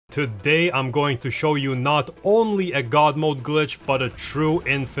Today I'm going to show you not only a God Mode glitch, but a true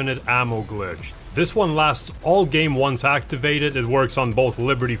infinite ammo glitch. This one lasts all game once activated. It works on both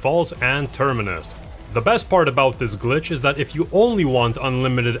Liberty Falls and Terminus. The best part about this glitch is that if you only want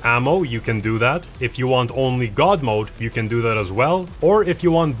unlimited ammo, you can do that. If you want only God Mode, you can do that as well. Or if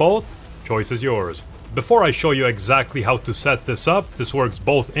you want both, choice is yours. Before I show you exactly how to set this up, this works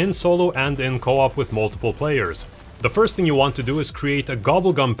both in solo and in co-op with multiple players. The first thing you want to do is create a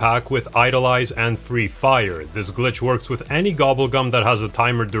Gobblegum pack with Idolize and Free Fire. This glitch works with any Gobblegum that has a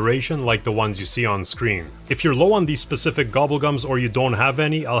timer duration like the ones you see on screen. If you're low on these specific Gobblegums or you don't have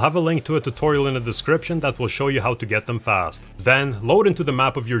any, I'll have a link to a tutorial in the description that will show you how to get them fast. Then, load into the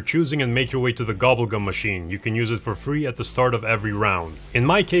map of your choosing and make your way to the Gobblegum machine. You can use it for free at the start of every round. In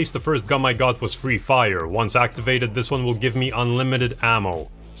my case, the first gum I got was Free Fire. Once activated, this one will give me unlimited ammo.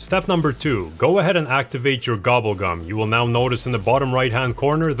 Step number 2. Go ahead and activate your Gobblegum. You will now notice in the bottom right hand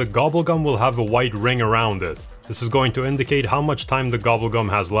corner, the Gobblegum will have a white ring around it. This is going to indicate how much time the Gobblegum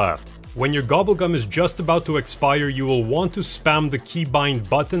has left. When your Gobblegum is just about to expire, you will want to spam the keybind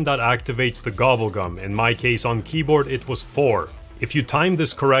button that activates the Gobblegum. In my case on keyboard it was 4. If you time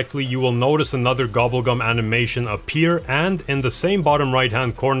this correctly, you will notice another Gobblegum animation appear, and in the same bottom right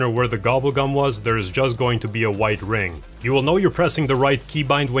hand corner where the Gobblegum was, there is just going to be a white ring. You will know you're pressing the right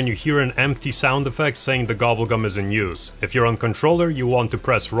keybind when you hear an empty sound effect saying the Gobblegum is in use. If you're on controller, you want to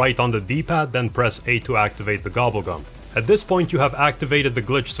press right on the D-pad, then press A to activate the Gobblegum. At this point you have activated the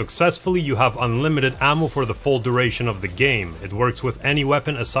glitch successfully. You have unlimited ammo for the full duration of the game. It works with any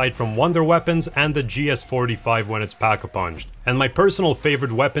weapon aside from Wonder Weapons and the GS45 when it's pack-a-punched. And my personal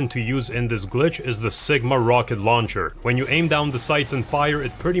favorite weapon to use in this glitch is the Sigma rocket launcher. When you aim down the sights and fire,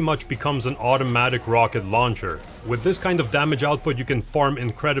 it pretty much becomes an automatic rocket launcher. With this kind of damage output you can farm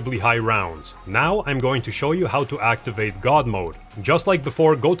incredibly high rounds. Now I'm going to show you how to activate God Mode. Just like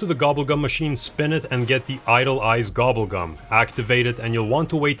before, go to the Gobblegum machine, spin it and get the Idolize Gobblegum. Activate it and you'll want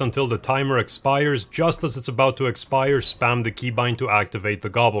to wait until the timer expires. Just as it's about to expire, spam the keybind to activate the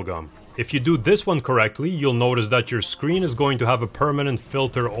Gobblegum. If you do this one correctly, you'll notice that your screen is going to have a permanent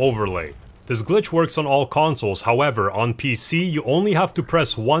filter overlay. This glitch works on all consoles. However, on PC you only have to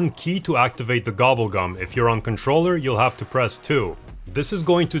press one key to activate the Gobblegum. If you're on controller, you'll have to press 2. This is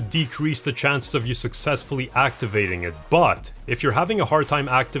going to decrease the chances of you successfully activating it, but if you're having a hard time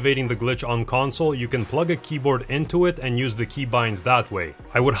activating the glitch on console, you can plug a keyboard into it and use the keybinds that way.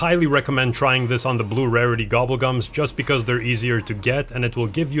 I would highly recommend trying this on the Blue Rarity Gobblegums just because they're easier to get and it will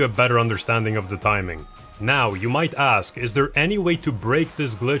give you a better understanding of the timing. Now, you might ask, is there any way to break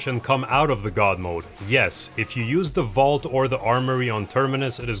this glitch and come out of the God Mode? Yes, if you use the Vault or the Armory on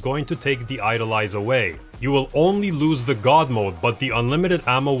Terminus, it is going to take the Idolize away. You will only lose the God Mode, but the unlimited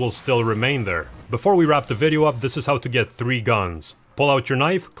ammo will still remain there. Before we wrap the video up, this is how to get 3 guns. Pull out your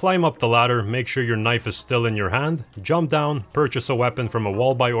knife, climb up the ladder, make sure your knife is still in your hand, jump down, purchase a weapon from a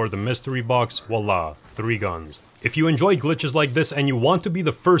wall buy or the mystery box, voila, 3 guns. If you enjoy glitches like this and you want to be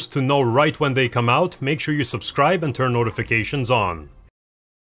the first to know right when they come out, make sure you subscribe and turn notifications on.